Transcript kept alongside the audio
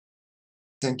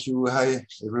Thank you. Hi,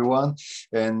 everyone.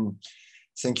 And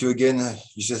thank you again,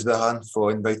 Viswesvaran, for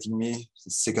inviting me. It's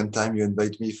the second time you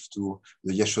invite me to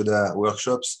the Yashoda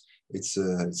workshops. It's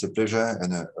a pleasure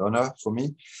and an honor for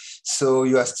me. So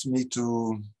you asked me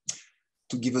to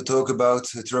give a talk about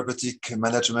therapeutic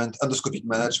management, endoscopic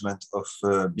management of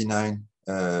benign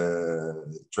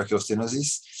tracheal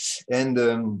stenosis.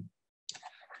 And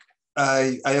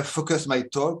I have focused my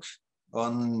talk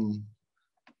on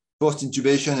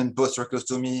post-intubation and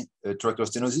post-tracheostomy tracheal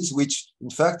stenosis, which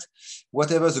in fact,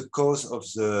 whatever the cause of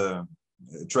the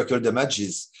tracheal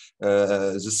damages,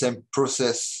 the same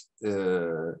process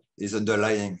is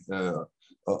underlying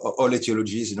all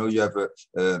etiologies. You know, you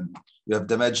have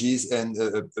damages and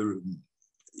a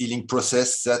healing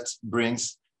process that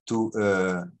brings to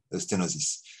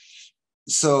stenosis.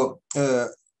 So,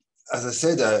 as I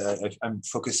said, I'm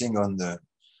focusing on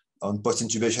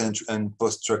post-intubation and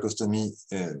post-tracheostomy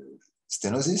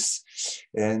stenosis.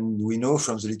 And we know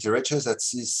from the literature that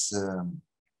this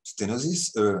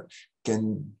stenosis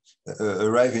can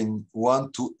arrive in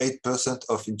 1 to 8%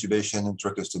 of intubation and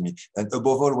tracheostomy. And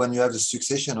above all, when you have the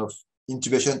succession of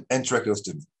intubation and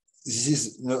tracheostomy. This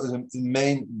is the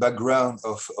main background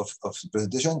of the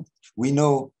presentation. We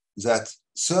know that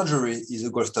surgery is a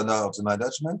gold standard of the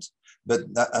management, but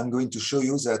I'm going to show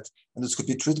you that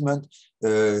endoscopy treatment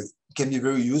can be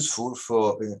very useful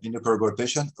for inoperable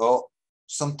patient or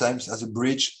sometimes as a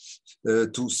bridge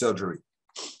to surgery.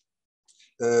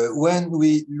 When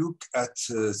we look at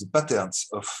the patterns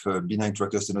of benign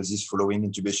tracheal stenosis following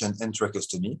intubation and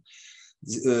tracheostomy,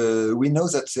 we know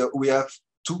that we have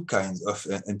two kinds of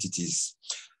entities.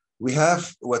 We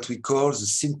have what we call the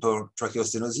simple tracheal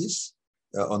stenosis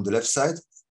on the left side.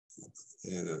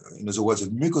 In other words, a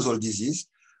mucosal disease,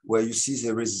 where you see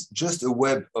there is just a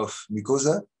web of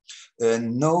mucosa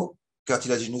and no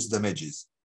cartilaginous damages.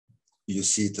 You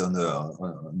see it on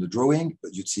the drawing,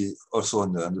 but you see also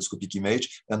on the endoscopic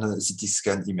image and on the CT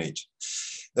scan image.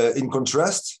 In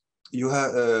contrast, you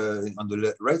have on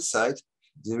the right side,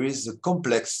 there is a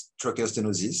complex tracheal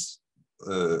stenosis,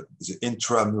 the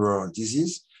intramural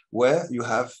disease, where you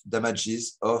have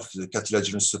damages of the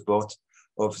cartilaginous support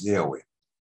of the airway.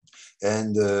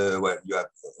 And well, you have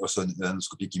also an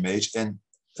endoscopic image and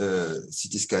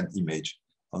CT scan image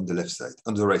on the left side,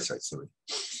 on the right side, sorry.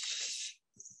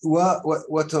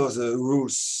 What are the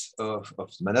rules of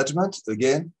management?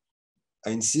 Again,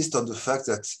 I insist on the fact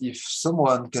that if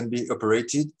someone can be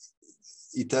operated,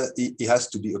 it has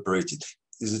to be operated.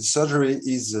 Surgery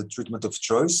is a treatment of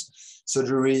choice.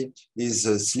 Surgery is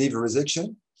a sleeve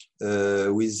resection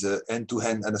with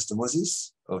end-to-end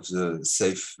anastomosis of the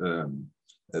safe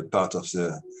part of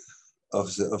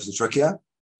the trachea,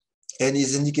 and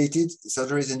is indicated.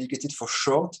 Surgery is indicated for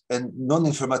short and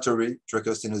non-inflammatory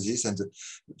tracheal stenosis. And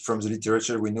from the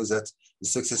literature, we know that the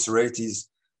success rate is,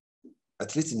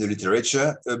 at least in the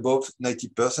literature, above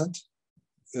 90%.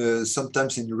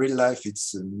 Sometimes in real life,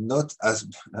 it's not as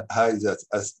high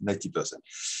as 90%.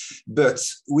 But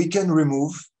we can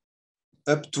remove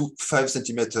up to 5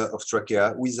 centimeters of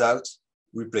trachea without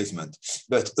replacement.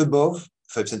 But above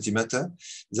 5 centimeters,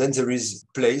 then there is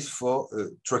place for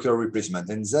tracheal replacement.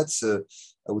 And that's, I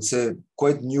would say,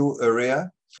 quite new area.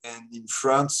 And in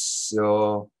France, there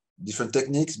are different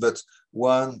techniques, but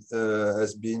one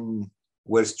has been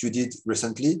well studied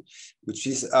recently, which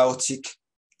is aortic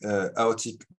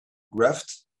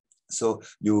graft. So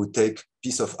you take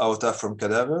piece of aorta from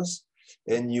cadavers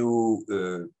and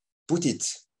you put it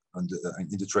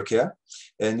in the trachea.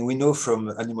 And we know from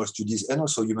animal studies and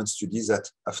also human studies that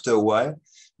after a while,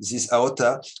 this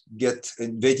aorta get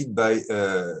invaded by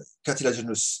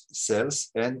cartilaginous cells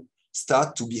and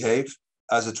start to behave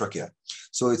as a trachea.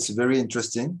 So it's very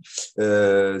interesting.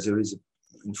 There is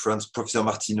in France, Professor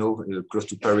Martineau, close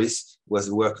to Paris, was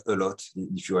worked a lot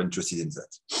if you are interested in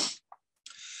that.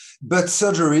 But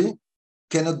surgery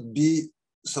cannot be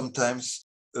sometimes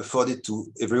afforded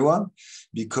to everyone,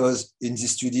 because in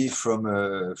this study from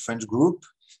a French group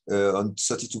on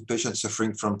 32 patients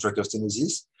suffering from tracheal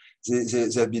stenosis,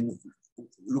 they have been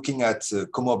looking at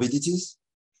comorbidities.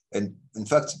 And in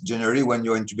fact, generally, when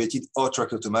you're intubated or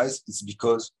tracheotomized, it's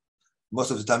because most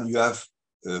of the time you have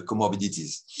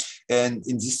comorbidities. And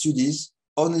in these studies,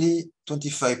 only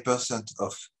 25%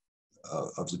 of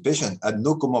the patient had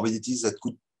no comorbidities that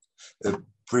could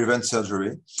prevent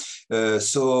surgery.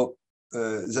 So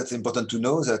that's important to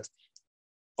know, that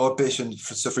all patients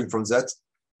suffering from that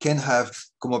can have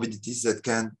comorbidities that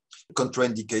can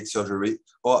contraindicate surgery,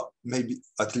 or maybe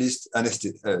at least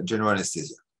general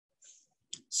anesthesia.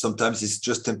 Sometimes it's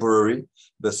just temporary,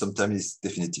 but sometimes it's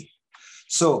definitive.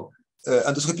 So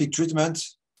endoscopic treatment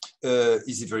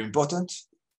is very important.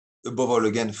 above all,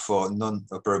 again, for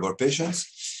non-operable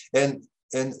patients. And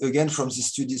again, from this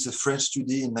study, it's a French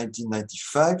study in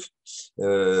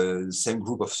 1995, same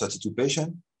group of 32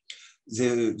 patients,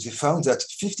 they found that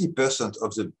 50%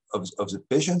 of the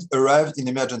patients arrived in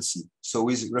emergency, so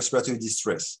with respiratory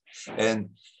distress. And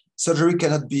surgery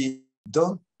cannot be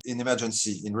done in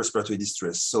emergency in respiratory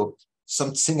distress. So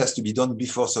something has to be done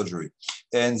before surgery.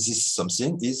 And this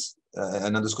something is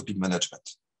an endoscopic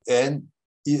management. And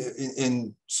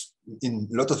in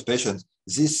a lot of patients,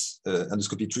 this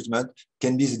endoscopic treatment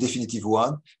can be the definitive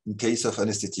one in case of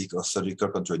anesthetic or surgical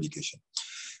contraindication.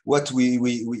 What we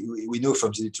know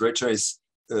from the literature is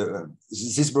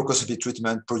this bronchoscopy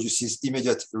treatment produces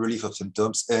immediate relief of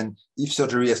symptoms, and if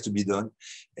surgery has to be done,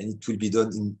 and it will be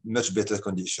done in much better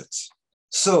conditions.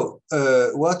 So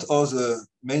what are the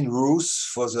main rules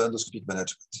for the endoscopic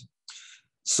management?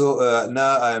 So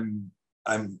now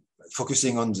I'm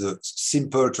focusing on the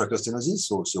simple tracheostenosis,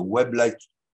 so the web-like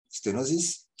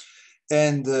stenosis.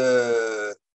 And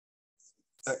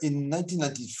in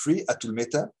 1993, Atul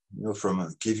Mehta, from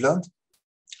Cleveland,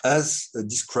 has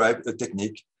described a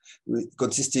technique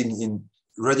consisting in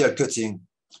radial cutting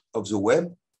of the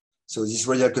web. So this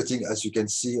radial cutting, as you can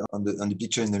see on the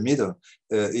picture in the middle,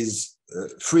 is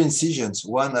 3 incisions,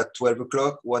 one at 12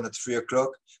 o'clock, one at 3 o'clock,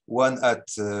 one at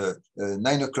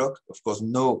 9 o'clock. Of course,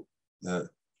 no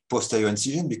posterior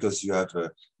incision because you have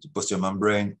the posterior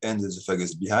membrane and the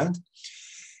esophagus behind.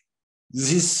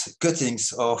 These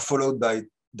cuttings are followed by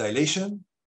dilation.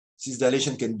 This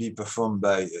dilation can be performed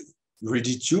by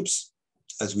rigid tubes,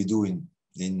 as we do in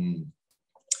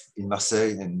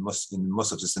Marseille and in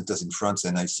most of the centers in France,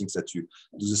 and I think that you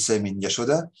do the same in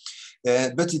Yashoda.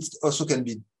 But it also can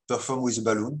be performed with a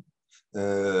balloon.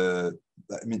 I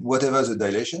mean, whatever the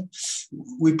dilation.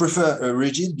 We prefer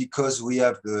rigid because we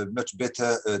have much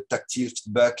better tactile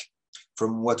feedback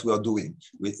from what we are doing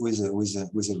with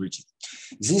a rigid.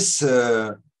 This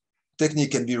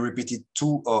technique can be repeated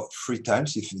 2 or 3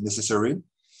 times if necessary.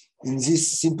 In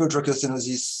this simple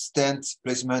tracheostenosis, stent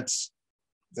placement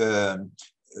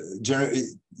generally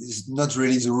is not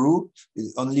really the rule.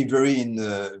 It's only very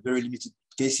limited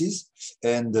cases,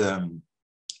 and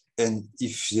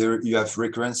if you have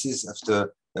recurrences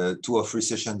after 2 or 3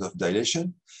 sessions of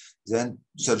dilation, then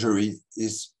surgery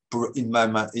is, in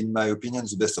my opinion,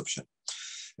 the best option.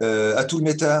 Atul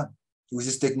Mehta, with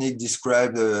this technique,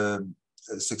 described a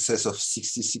success of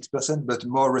 66%, but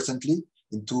more recently,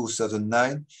 in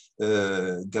 2009,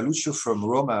 Galluccio from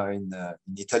Roma in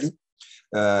Italy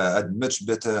had much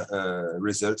better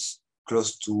results,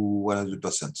 close to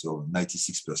 100%, so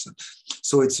 96%.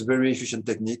 So it's very efficient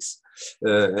techniques.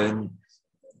 And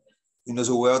in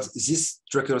other words, these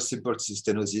tracheal simple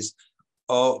stenosis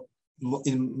are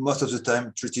in most of the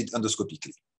time treated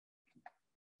endoscopically,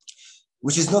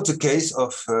 which is not the case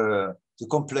of the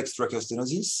complex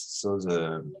tracheostenosis, so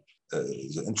the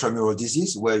intramural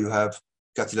disease, where you have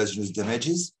cartilaginous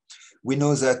damages. We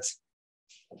know that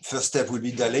first step will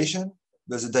be dilation,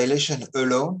 but the dilation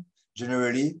alone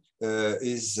generally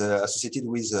is associated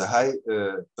with a high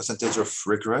percentage of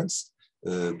recurrence,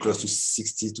 close to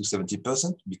 60 to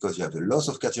 70%, because you have a loss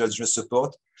of cartilaginous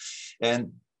support.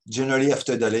 And generally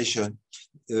after dilation,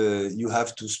 you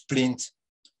have to splint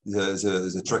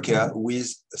the trachea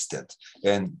with a stent.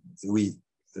 And we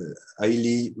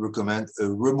highly recommend a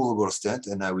removable stent,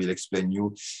 and I will explain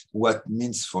you what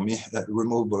means for me a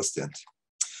removable stent.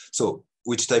 So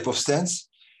which type of stents?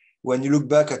 When you look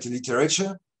back at the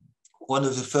literature, one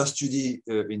of the first studies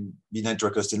in benign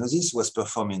tracheostenosis was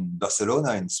performed in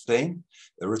Barcelona in Spain,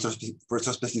 a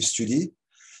retrospective study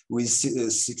with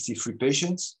 63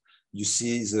 patients. You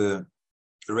see the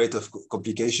rate of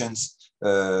complications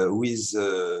with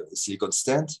silicone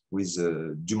stent, with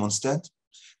Dumont stent,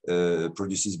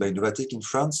 produced by Novatec in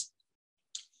France.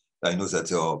 I know that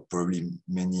there are probably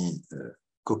many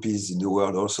copies in the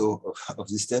world also of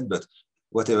this stent, but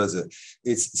whatever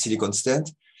it's silicone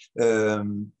stent.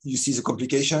 You see the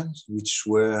complications, which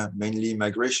were mainly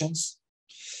migrations.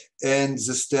 And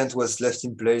the stent was left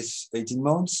in place 18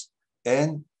 months.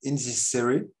 And in this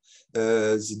series,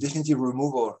 the definitive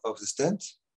removal of the stent,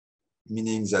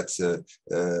 meaning that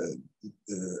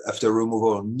after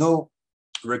removal, no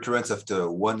recurrence after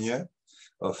 1 year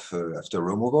of after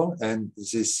removal, and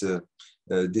this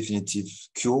definitive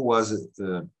cure was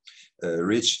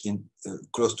reached in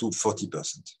close to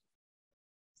 40%.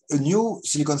 A new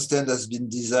silicone stent has been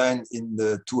designed in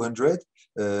the 200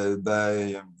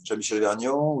 by Jean-Michel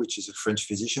Vergnon, which is a French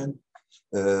physician.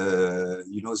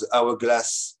 You know, the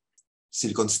hourglass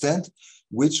silicone stent,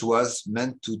 which was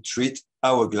meant to treat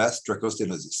hourglass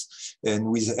tracheostenosis, and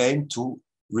with the aim to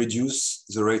reduce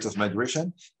the rate of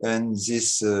migration. And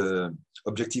this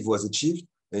objective was achieved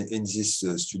in this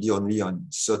study only on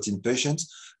 13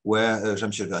 patients, where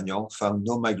Jean-Michel Vergnan found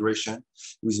no migration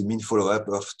with a mean follow-up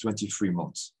of 23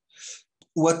 months.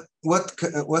 What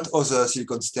other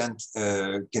silicone stent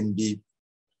can be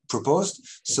proposed?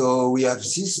 So we have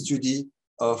this study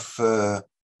of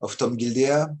Tom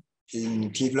Gildea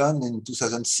in Cleveland in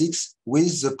 2006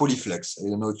 with the Polyflex. I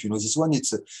don't know if you know this one.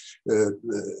 It's a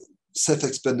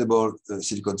self-expandable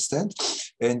silicone stent,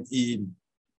 and he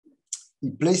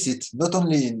placed it not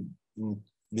only in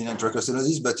benign tracheal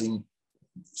stenosis, but in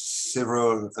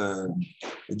several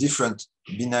different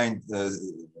benign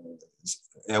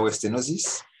airway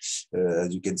stenosis.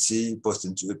 As you can see,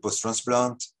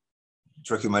 post-transplant,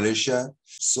 tracheomalacia,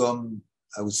 some,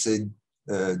 I would say,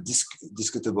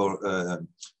 discutable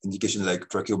indication like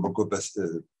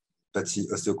tracheobronchopathy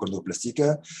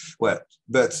osteochondroplastica. Well,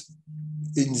 but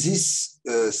in this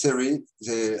series,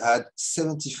 they had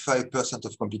 75%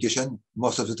 of complication,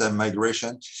 most of the time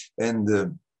migration, and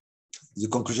the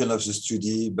conclusion of the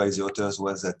study by the authors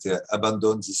was that they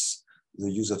abandoned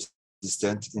the use of this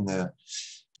stent in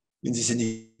this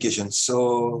indication.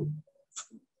 So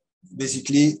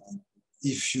basically,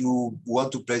 if you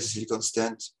want to place a silicone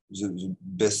stent, the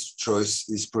best choice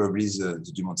is probably the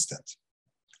Dumont stent.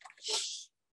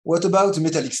 What about the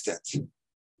metallic stent?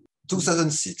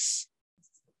 2006,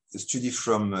 a study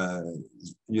from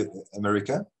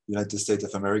America, United States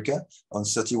of America, on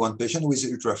 31 patients with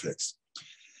Ultraflex.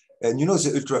 And you know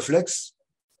the Ultraflex,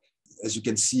 as you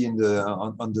can see in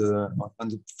on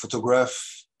the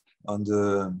photograph on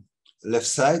the left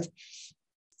side,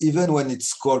 even when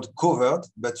it's called covered,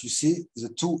 but you see the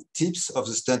two tips of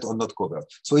the stent are not covered.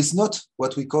 So it's not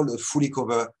what we call a fully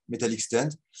covered metallic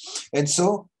stent. And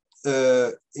so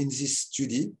in this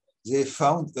study, they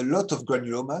found a lot of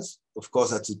granulomas, of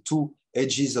course, at the two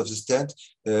edges of the stent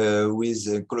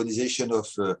with colonization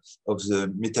of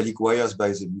the metallic wires by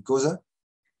the mucosa,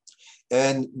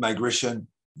 and migration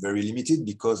very limited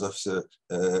because of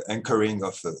the anchoring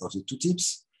of the two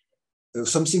tips.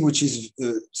 Something which is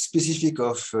specific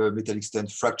of metallic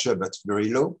stent fracture, but very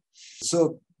low.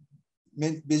 So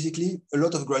basically a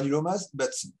lot of granulomas,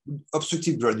 but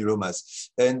obstructive granulomas.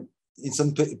 And in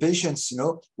some patients, you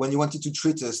know, when you wanted to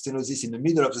treat a stenosis in the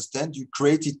middle of the stent, you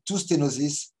created two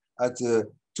stenosis at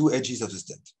the two edges of the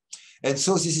stent. And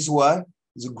so this is why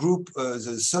the group,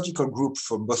 the surgical group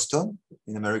from Boston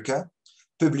in America,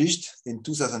 published in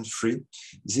 2003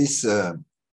 this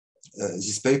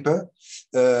paper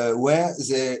where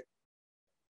they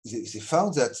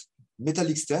found that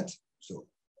metallic stent, so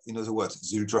in other words,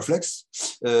 the Ultraflex,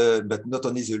 but not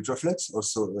only the Ultraflex,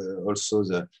 also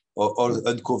the all the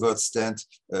uncovered stent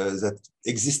that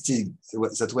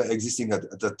were existing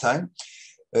at that time.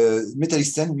 Metallic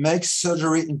stent makes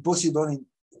surgery impossible in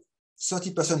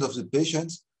 30% of the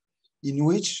patients in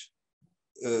which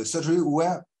surgery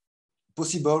were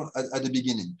possible at the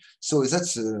beginning. So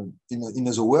that's, in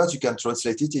other words, you can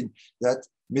translate it in that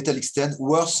metallic stent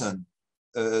worsen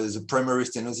the primary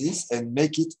stenosis and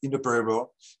make it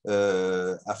inoperable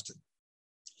after.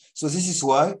 So this is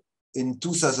why in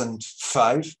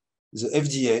 2005, the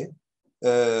FDA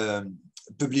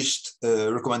published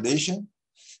a recommendation,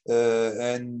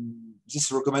 and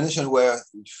this recommendation were,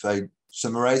 if I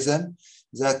summarize them,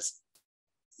 that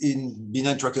in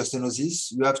benign tracheal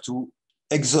stenosis, you have to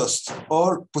exhaust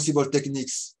all possible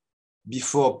techniques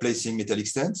before placing metallic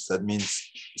stents. That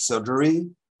means surgery,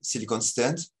 silicone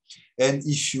stent. And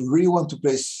if you really want to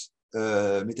place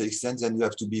metallic stents, then you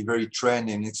have to be very trained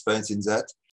and experienced in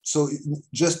that. So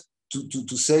just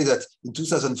to say that in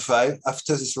 2005,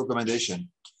 after this recommendation,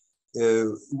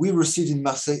 we received in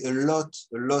Marseille a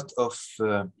lot of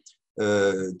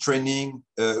training,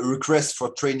 requests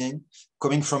for training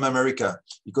coming from America,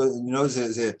 because you know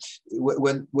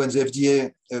when the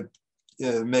FDA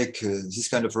make this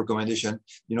kind of recommendation,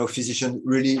 you know, physician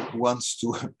really wants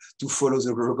to follow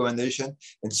the recommendation,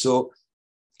 and so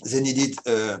they needed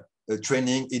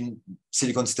training in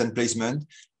silicone stent placement,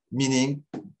 meaning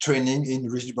training in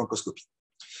rigid bronchoscopy.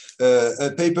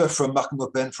 A paper from Mark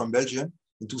Moppen from Belgium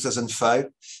in 2005,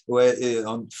 where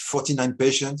on 49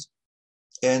 patients,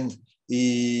 and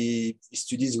he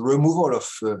studies removal of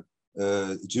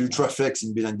Ultraflex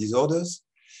in benign disorders,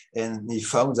 and he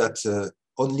found that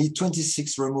only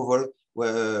 26 removal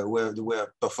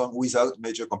were performed without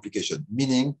major complication,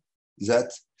 meaning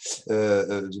that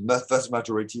the vast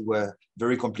majority were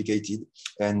very complicated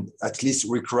and at least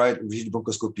required rigid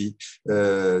bronchoscopy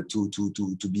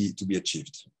to be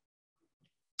achieved.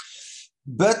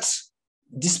 But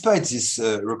despite these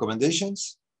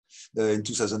recommendations in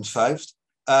 2005,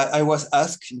 I was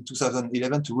asked in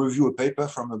 2011 to review a paper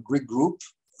from a Greek group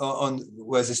on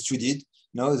where they studied,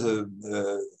 the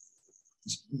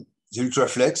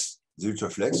ultraflex,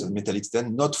 a metallic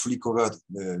stent, not fully covered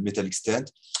metallic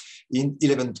stent, in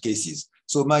 11 cases.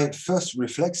 So my first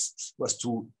reflex was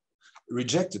to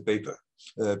reject the paper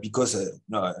because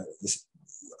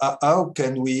how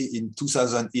can we in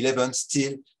 2011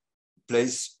 still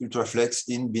place ultraflex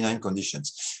in benign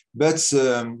conditions? But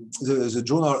the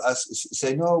journal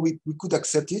say, no, we could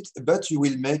accept it, but you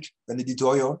will make an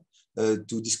editorial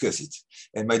to discuss it.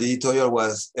 And my editorial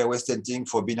was airway stenting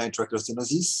for benign tracheal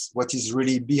stenosis. What is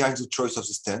really behind the choice of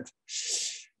the stent?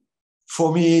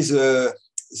 For me, the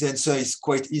answer is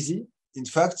quite easy. In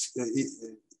fact,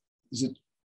 the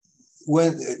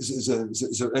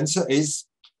answer is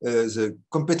the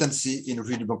competency in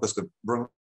rigid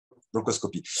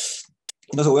bronchoscopy.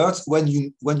 In other words, when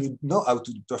you know how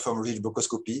to perform rigid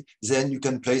bronchoscopy, then you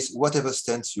can place whatever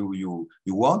stents you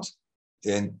want,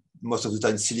 and most of the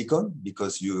time silicone,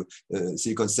 because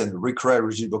silicone stent require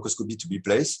rigid bronchoscopy to be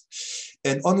placed,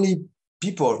 and only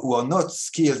people who are not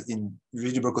skilled in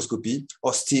rigid bronchoscopy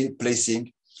are still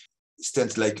placing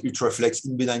stents like ultraflex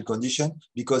in benign condition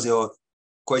because they are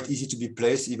quite easy to be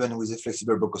placed even with a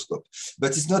flexible bronchoscope.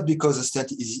 But it's not because the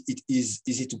stent is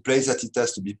easy to place that it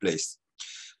has to be placed.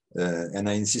 And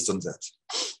I insist on that.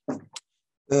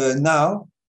 Now,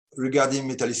 regarding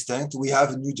metallic stent, we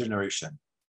have a new generation.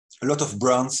 A lot of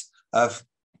brands have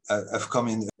come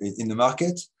in the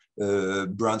market,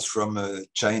 brands from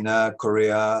China,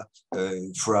 Korea,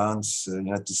 France,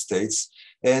 United States,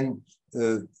 and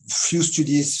few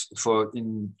studies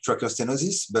in tracheal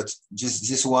stenosis, but just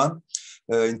this one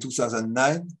in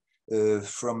 2009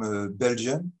 from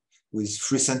Belgium with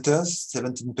 3 centers,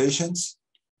 17 patients,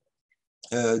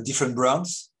 different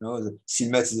brands. The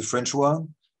Silmet is the French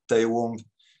one, Taiwan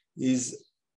is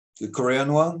the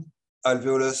Korean one,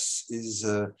 Alveolus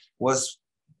was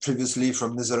previously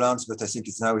from Netherlands, but I think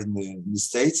it's now in the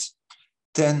States.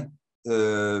 10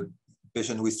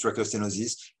 patients with tracheal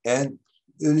stenosis, and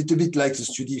a little bit like the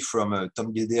study from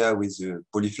Tom Gildea with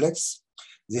Polyflex.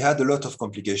 They had a lot of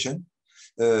complication,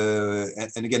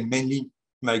 and again, mainly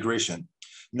migration.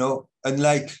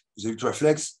 Unlike the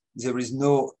Ultraflex, there is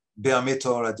no bare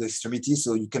metal at the extremity,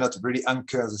 so you cannot really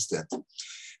anchor the stent.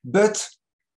 But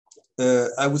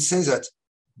I would say that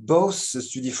both the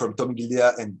study from Tom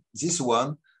Gildea and this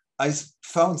one, I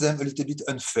found them a little bit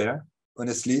unfair,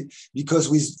 honestly, because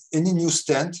with any new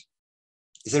stent,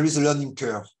 there is a learning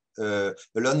curve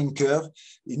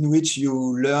in which you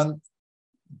learn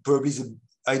probably the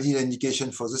ideal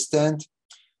indication for the stent,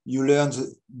 you learn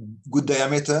the good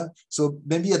diameter. So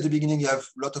maybe at the beginning you have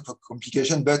a lot of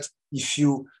complication, but if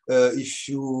you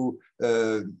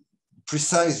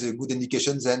precise the good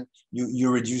indication, then you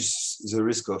reduce the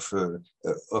risk of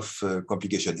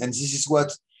complication. And this is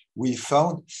what we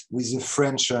found with the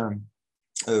French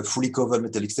fully covered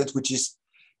metallic stent, which is,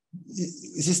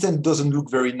 this stent doesn't look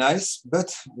very nice,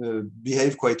 but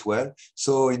behave quite well.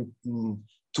 So in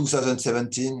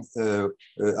 2017,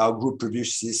 our group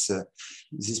published this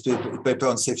paper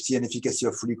on safety and efficacy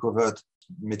of fully covered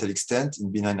metallic stent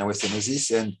in benign airway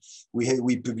stenosis, and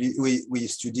we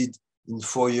studied in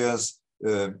 4 years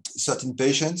 13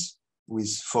 patients with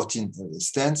 14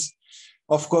 stents.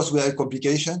 Of course, we had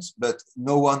complications, but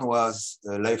no one was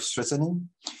life-threatening.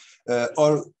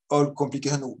 All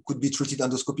complications could be treated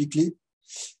endoscopically.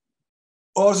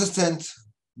 All the stents,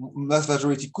 vast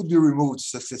majority, could be removed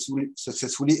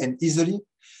successfully and easily.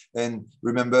 And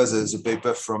remember the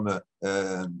paper from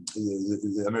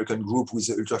the American group with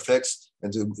the Ultraflex,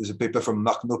 and the paper from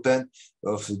Mark Nopen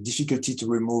of difficulty to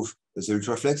remove the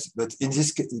Ultraflex. But in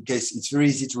this case, it's very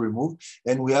easy to remove,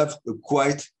 and we have a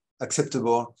quite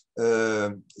acceptable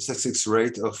success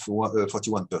rate of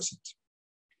 41%.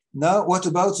 Now, what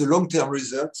about the long-term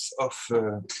results of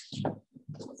the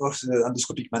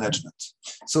endoscopic management?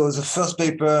 So the first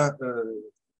paper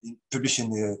published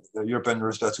in the European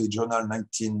Respiratory Journal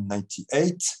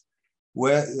 1998,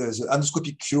 where the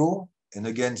endoscopic cure, and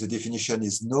again, the definition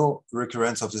is no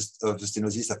recurrence of the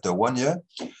stenosis after 1 year,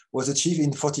 was achieved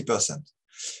in 40%.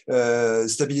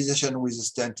 Stabilization with the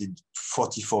stent in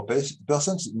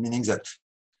 44%, meaning that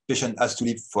patient has to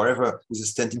live forever with a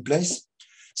stent in place.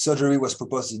 Surgery was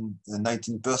proposed in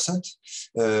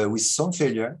 19% with some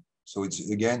failure. So it's,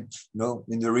 again,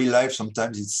 in the real life,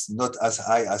 sometimes it's not as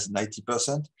high as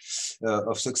 90%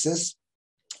 of success.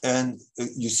 And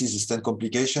you see the stent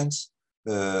complications,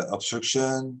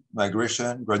 obstruction,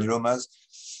 migration, granulomas.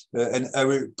 And I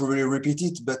will probably repeat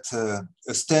it, but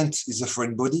a stent is a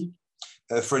foreign body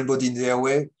in the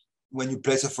airway. When you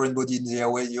place a foreign body in the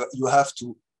airway, you have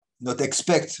to not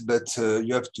expect, but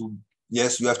you have to,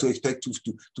 yes, you have to expect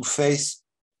to face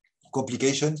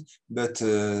complications, but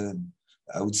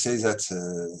I would say that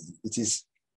it is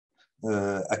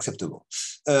acceptable.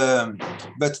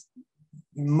 But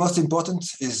most important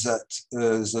is that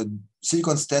the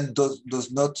silicone stent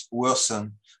does not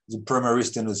worsen the primary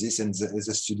stenosis, and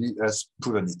the study has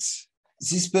proven it.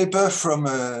 This paper from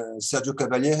Sergio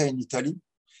Cavaliere in Italy,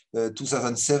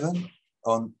 2007,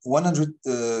 on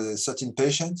 113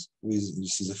 patients,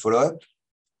 this is a follow-up.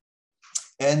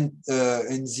 And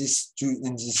in this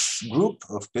group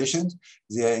of patients,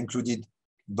 they are included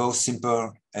both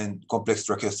simple and complex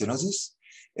tracheal stenosis.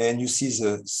 And you see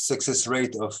the success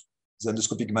rate of the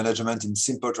endoscopic management in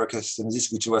simple tracheal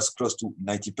stenosis, which was close to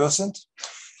 90%.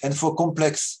 And for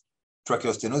complex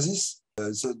tracheal stenosis,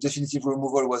 the definitive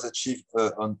removal was achieved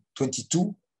on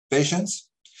 22 patients.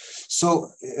 So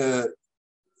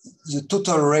the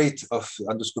total rate of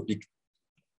endoscopic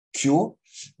cure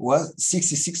was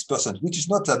 66%, which is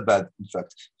not that bad, in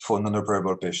fact, for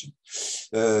non-operable patients.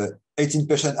 18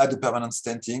 patients had a permanent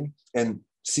stenting, and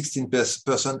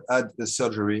 16% had a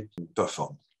surgery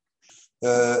performed.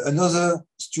 Another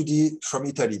study from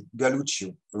Italy,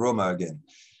 Galluccio, Roma again.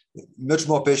 Much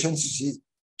more patients, you see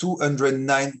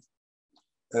 209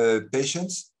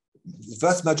 patients. The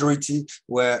vast majority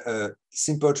were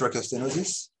simple tracheal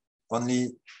stenosis,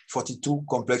 only 42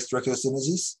 complex tracheal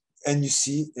stenosis. And you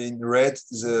see in red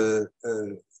the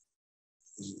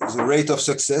rate of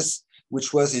success,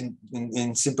 which was in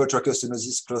simple tracheal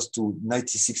stenosis close to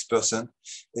 96%,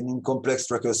 and in complex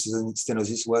tracheal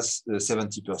stenosis was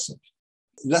 70%.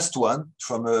 Last one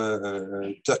from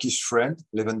a Turkish friend,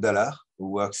 Levent Dalar, who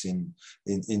works in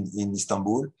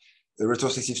Istanbul, a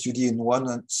retrospective study in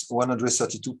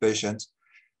 132 patients.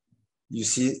 You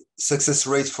see success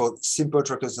rate for simple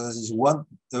tracheal stenosis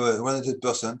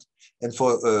 100%, and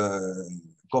for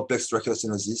complex tracheal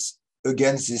stenosis,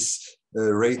 again, this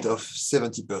rate of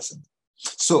 70%.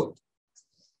 So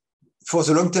for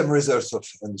the long-term results of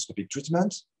endoscopic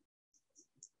treatment,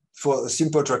 for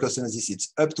simple tracheal stenosis,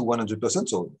 it's up to 100%.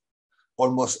 So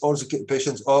almost all the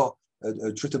patients are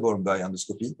treatable by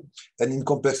endoscopy. And in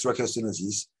complex tracheal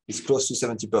stenosis, it's close to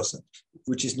 70%,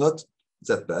 which is not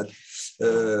that bad.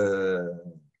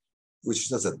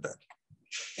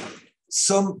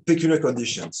 Some peculiar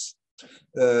conditions.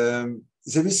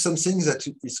 There is something that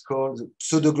is called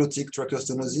pseudoglottic tracheal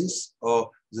stenosis,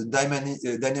 or the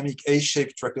dynamic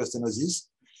A-shaped tracheal stenosis.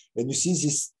 And you see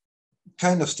this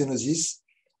kind of stenosis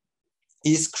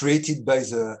is created by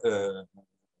the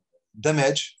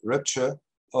damage, rupture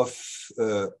of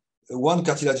one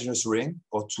cartilaginous ring,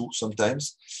 or two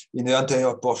sometimes, in the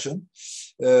anterior portion.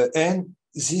 And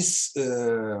this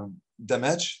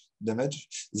damage,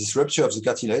 this rupture of the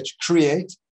cartilage,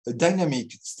 create a dynamic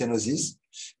stenosis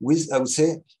with, I would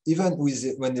say, even with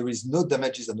when there is no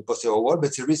damages on the posterior wall,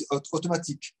 but there is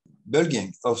automatic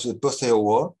bulging of the posterior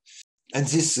wall. And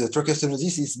this tracheal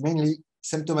stenosis is mainly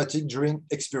symptomatic during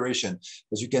expiration.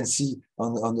 As you can see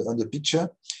on the picture,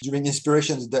 during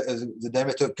inspiration, the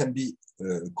diameter can be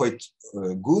quite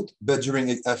good, but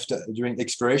during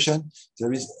expiration,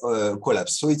 there is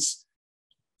collapse. So it's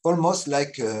almost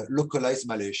like localized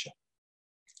malacia.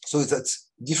 So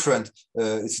that's different.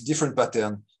 It's a different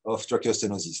pattern of tracheal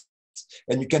stenosis.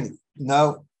 And you can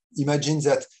now imagine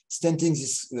that stenting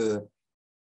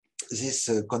this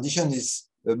condition is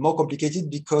more complicated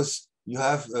because you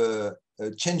have a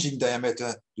changing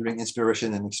diameter during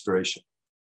inspiration and expiration.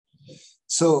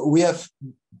 So we have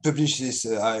published this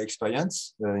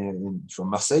experience from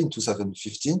Marseille in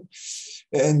 2015.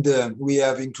 And we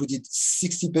have included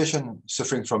 60 patients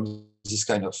suffering from this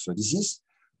kind of disease.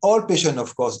 All patients,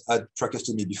 of course, had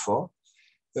tracheostomy before.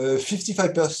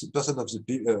 55%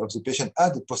 of the patients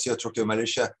had posterior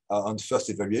tracheomalacia on first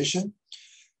evaluation.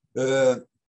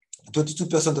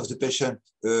 22% of the patients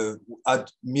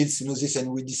had mild stenosis,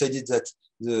 and we decided that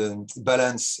the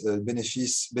balance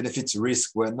benefits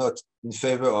risk were not in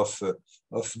favor of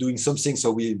doing something,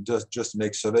 so we just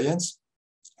make surveillance.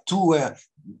 2 were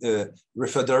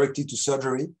referred directly to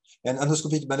surgery, and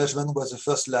endoscopic management was the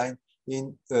first line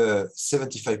in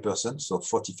 75%, so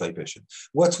 45 patients.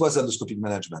 What was endoscopic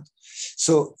management?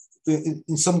 So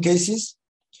in some cases,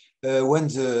 when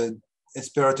the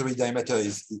expiratory diameter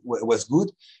was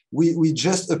good, we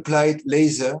just applied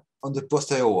laser on the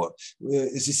posterior wall.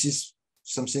 This is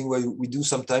something we do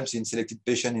sometimes in selected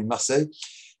patients in Marseille.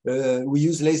 We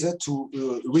use laser to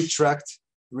retract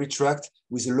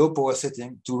with a low power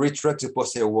setting to retract the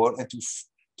posterior wall and to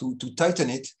tighten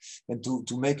it and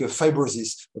to make a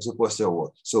fibrosis of the posterior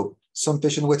wall. So some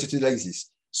patients were treated like this.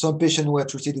 Some patients were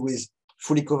treated with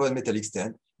fully covered metallic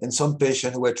stent, and some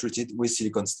patients were treated with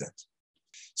silicone stent.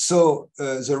 So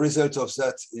the result of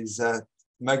that is that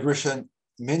migration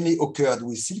mainly occurred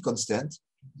with silicone stent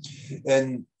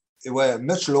and were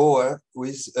much lower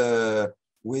with the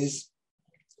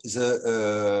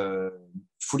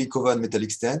fully covered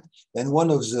metallic stent. And one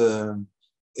of the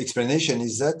explanations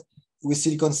is that with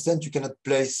silicone stent, you cannot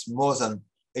place more than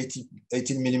 18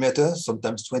 millimeters,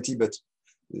 sometimes 20, but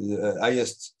the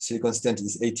highest silicone stent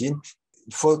is 18.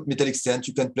 For metallic stent,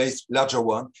 you can place larger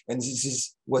one. And this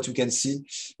is what you can see.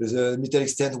 The metallic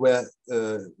stent were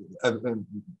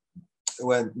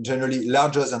generally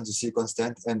larger than the silicone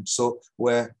stent, and so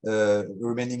were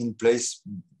remaining in place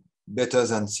better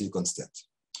than silicone stent.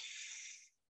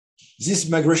 This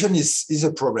migration is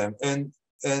a problem, and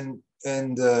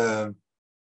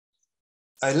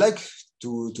I like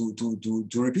to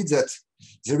repeat that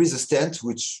there is a stent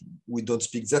which we don't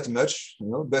speak that much,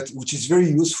 but which is very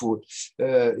useful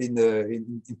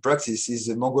in practice, is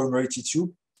the Montgomery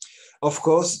tube. Of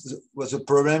course, the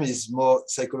problem is more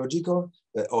psychological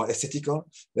or aesthetical,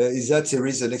 is that there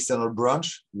is an external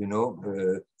branch,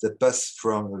 that pass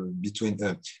from between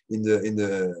in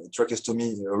the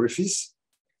tracheostomy orifice.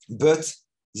 But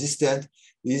this stent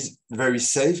is very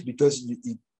safe because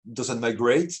it doesn't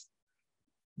migrate.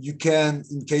 You can,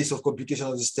 in case of complication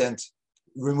of the stent,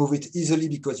 remove it easily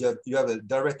because you have a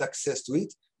direct access to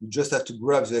it. You just have to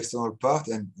grab the external part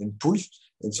and push,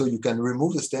 and so you can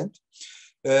remove the stent.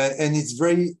 And it's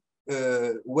very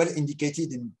well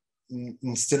indicated in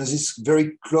stenosis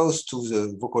very close to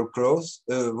the vocal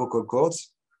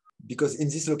cords, because in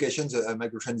this location the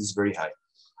migration is very high.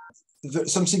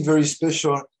 Something very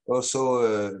special,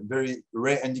 also very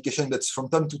rare indication, but from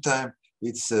time to time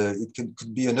it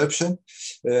could be an option.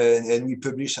 And we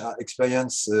publish our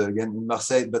experience again in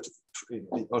Marseille, but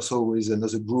also with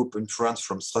another group in France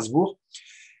from Strasbourg.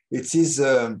 It is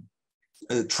a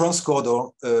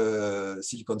transcaudal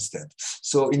silicone stent.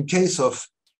 So in case of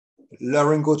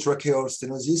laryngotracheal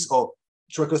stenosis or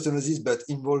tracheostenosis, but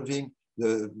involving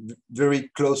the very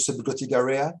close subglottic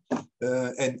area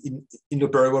and in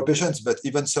inoperable patients, but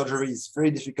even surgery is very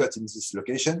difficult in this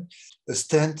location, a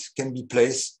stent can be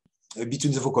placed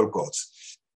between the vocal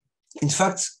cords. In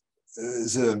fact,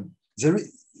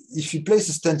 if you place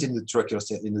a stent in the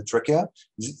trachea,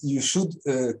 you should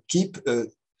keep a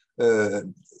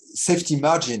safety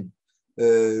margin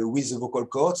with the vocal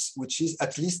cords, which is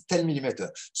at least 10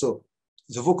 millimeters. So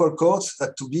the vocal cords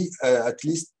have to be at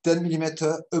least 10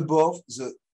 millimeters above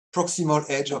the proximal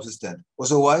edge of the stent.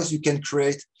 Otherwise, you can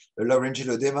create a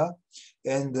laryngeal edema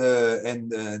and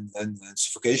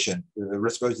suffocation,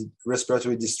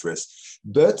 respiratory distress.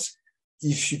 But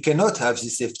if you cannot have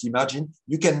this safety margin,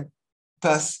 you can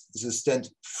pass the stent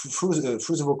through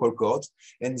the vocal cords,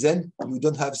 and then you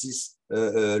don't have this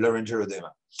laryngeal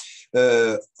edema.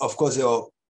 Of course, there are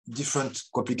different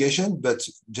complications, but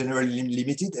generally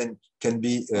limited, and can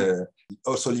be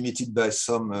also limited by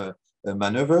some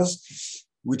maneuvers,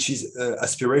 which is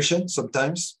aspiration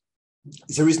sometimes.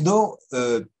 There is no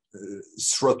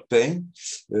throat pain,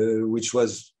 which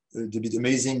was a bit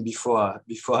amazing before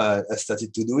I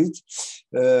started to do it.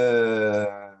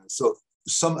 So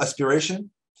some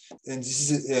aspiration, and this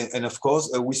is, and of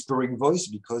course, a whispering voice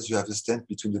because you have a stent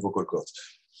between the vocal cords.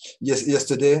 Yes,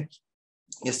 yesterday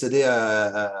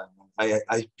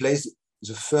I placed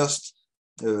the first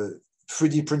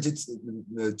 3D printed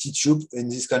T-tube in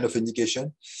this kind of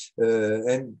indication,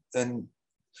 and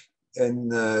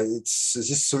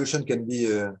this solution can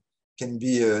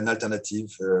be an alternative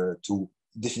to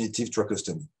definitive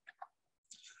tracheostomy.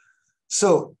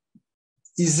 So,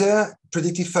 is there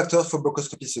predictive factors for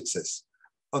bronchoscopy success?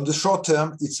 On the short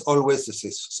term, it's always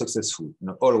successful,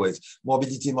 always.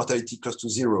 Morbidity, mortality close to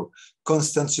zero,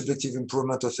 constant subjective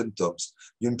improvement of symptoms.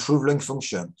 You improve lung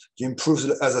function, you improve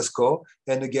the ASA score,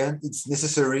 and again, it's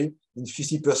necessary in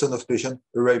 50% of patients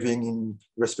arriving in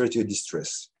respiratory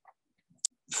distress.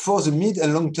 For the mid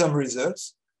and long-term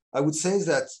results, I would say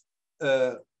that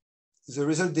the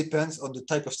result depends on the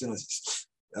type of stenosis.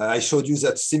 I showed you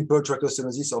that simple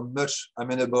tracheostenosis are much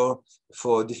amenable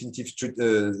for definitive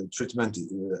treatment,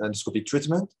 endoscopic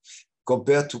treatment,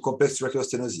 compared to complex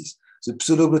tracheostenosis. The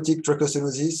pseudoglottic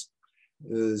tracheostenosis,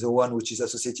 the one which is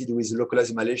associated with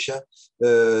localized malacia,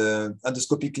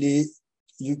 endoscopically,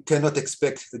 you cannot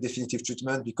expect a definitive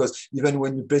treatment because even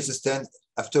when you place a stent,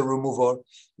 after removal,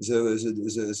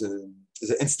 the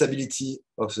instability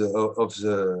of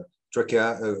the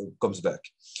trachea comes back.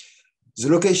 The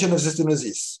location of the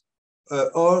stenosis,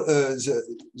 or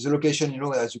the location,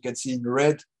 as you can see in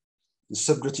red, the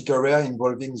subglottic area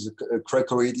involving the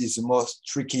cricoid is the most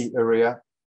tricky area,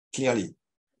 clearly.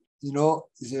 you know,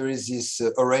 there is this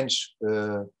orange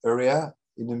area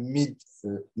in the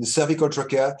in the cervical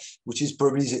trachea, which is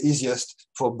probably the easiest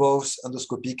for both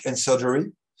endoscopic and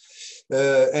surgery.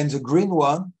 And the green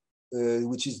one,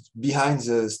 which is behind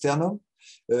the sternum,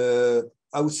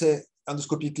 I would say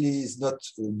endoscopically is not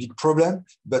a big problem,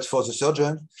 but for the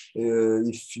surgeon,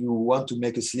 if you want to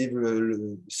make a sleeve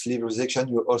resection,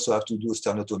 you also have to do a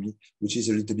sternotomy, which is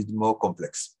a little bit more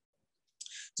complex.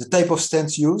 The type of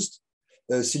stents used,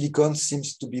 silicone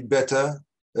seems to be better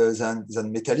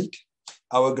than metallic.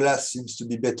 Hourglass seems to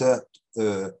be better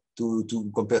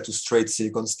to compare to straight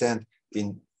silicone stent,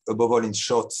 above all in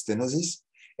short stenosis.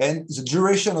 And the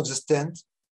duration of the stent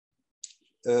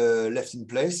left in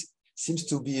place seems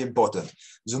to be important.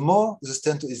 The more the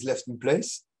stent is left in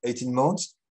place, 18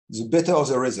 months, the better are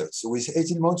the results. So with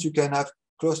 18 months, you can have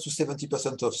close to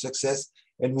 70% of success.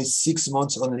 And with 6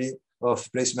 months only of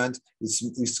placement,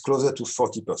 it's closer to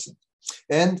 40%.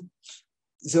 And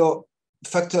there are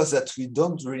factors that we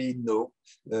don't really know,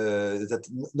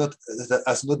 that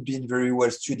has not been very well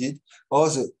studied, or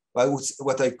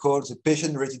what I call the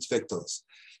patient-rated factors.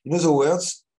 In other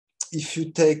words, if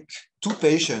you take 2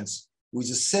 patients with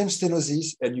the same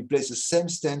stenosis and you place the same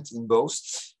stent in both,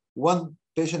 one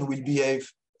patient will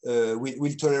behave,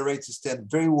 will tolerate the stent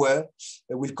very well,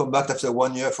 will come back after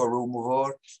 1 year for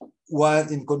removal, while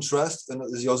in contrast,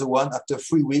 the other one, after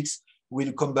 3 weeks,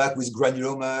 will come back with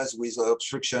granulomas, with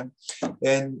obstruction.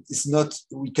 And it's not,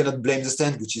 we cannot blame the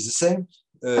stent, which is the same,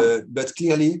 but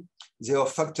clearly there are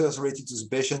factors related to the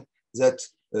patient that,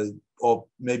 or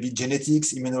maybe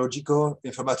genetics, immunological,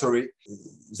 inflammatory,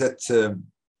 that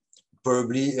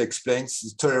probably explains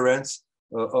the tolerance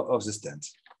of the stent.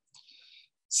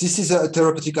 This is a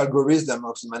therapeutic algorithm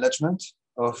of the management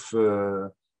of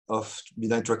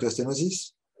benign tracheal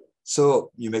stenosis.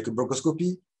 So you make a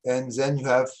bronchoscopy, and then you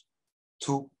have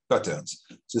 2 patterns.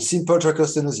 The simple tracheal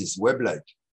stenosis, web-like.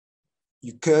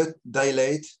 You cut,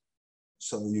 dilate,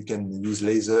 so you can use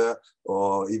laser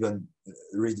or even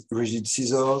rigid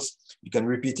scissors. You can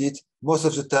repeat it. Most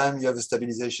of the time, you have a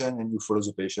stabilization and you follow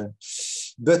the patient.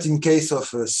 But in case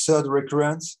of a third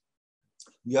recurrence,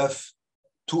 you have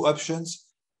 2 options.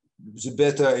 The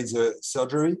better is the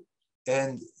surgery,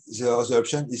 and the other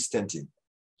option is stenting.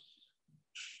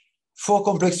 For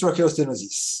complex tracheal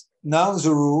stenosis, now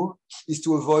the rule is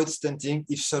to avoid stenting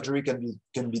if surgery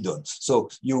can be done. So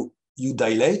you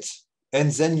dilate,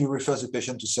 and then you refer the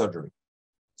patient to surgery.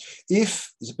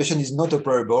 If the patient is not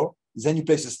operable, then you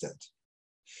place a stent.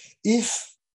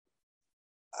 If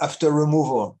after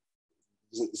removal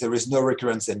there is no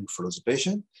recurrence, then you follow the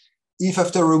patient. If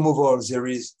after removal there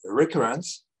is a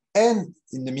recurrence, and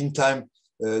in the meantime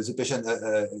the patient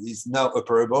is now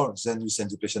operable, then you send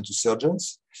the patient to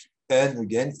surgeons. And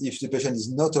again, if the patient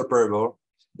is not operable,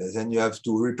 then you have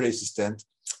to replace the stent.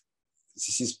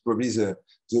 This is probably the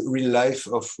real life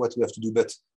of what we have to do.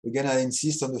 But again, I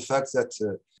insist on the fact that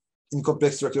in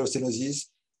complex tracheal stenosis,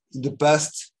 in the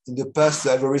past,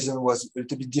 the algorithm was a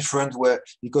little bit different,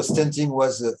 because stenting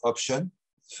was the option,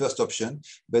 first option,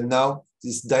 but now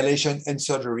this dilation and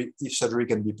surgery, if surgery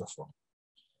can be performed.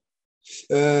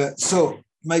 So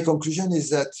my conclusion is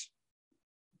that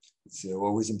it's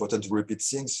always important to repeat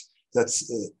things, that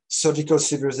surgical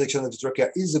civilization of the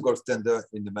trachea is the gold standard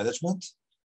in the management.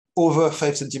 Over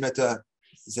 5 centimeters,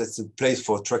 that's a place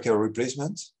for tracheal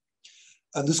replacement.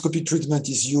 Endoscopy treatment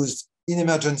is used in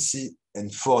emergency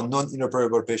and for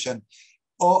non-inoperable patient,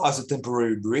 or as a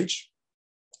temporary bridge.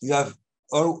 You have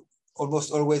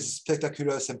almost always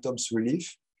spectacular symptoms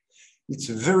relief. It's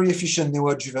a very efficient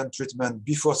neoadjuvant treatment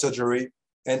before surgery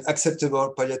and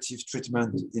acceptable palliative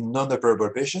treatment in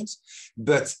non-operable patients.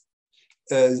 But,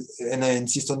 and I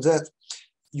insist on that,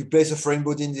 you place a foreign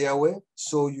body in the airway,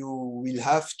 so you will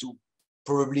have to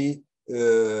probably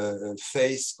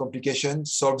face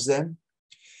complications, solve them.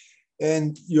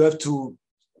 And you have to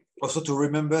also to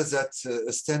remember that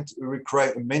a stent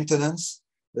requires maintenance,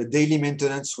 daily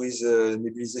maintenance with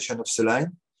nebulization of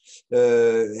saline.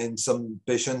 And some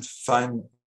patients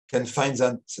can find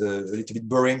that a little bit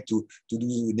boring to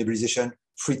do nebulization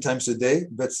 3 times a day,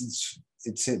 but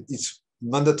it's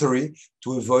mandatory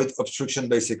to avoid obstruction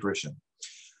by secretion.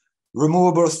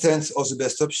 Removable stents are the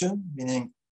best option,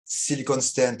 meaning silicone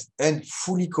stent and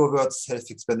fully covered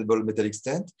self-expandable metallic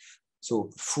stent,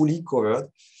 so fully covered.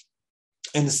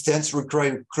 And stents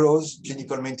require close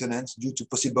clinical maintenance due to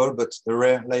possible but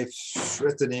rare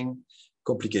life-threatening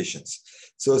complications.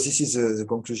 So this is the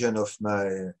conclusion of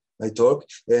my talk.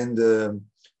 And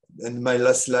my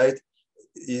last slide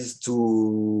is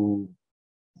to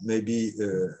maybe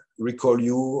recall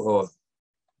you or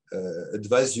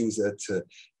advise you that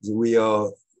we are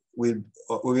we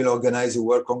will organize a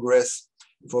World Congress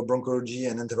for Bronchology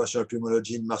and Interventional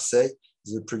Pulmonology in Marseille.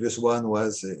 The previous one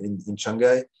was in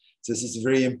Shanghai. So this is a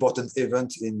very important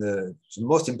event, the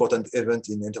most important event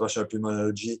in interventional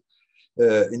pulmonology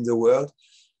in the world.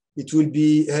 It will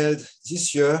be held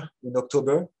this year in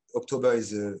October. October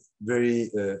is a very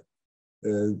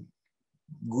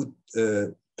good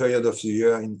period of the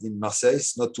year in Marseille.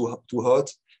 It's not too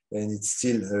hot, and it's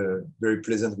still very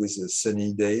pleasant with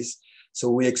sunny days. So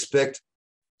we expect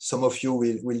some of you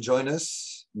will join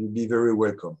us. You'll be very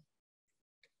welcome.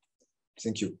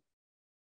 Thank you.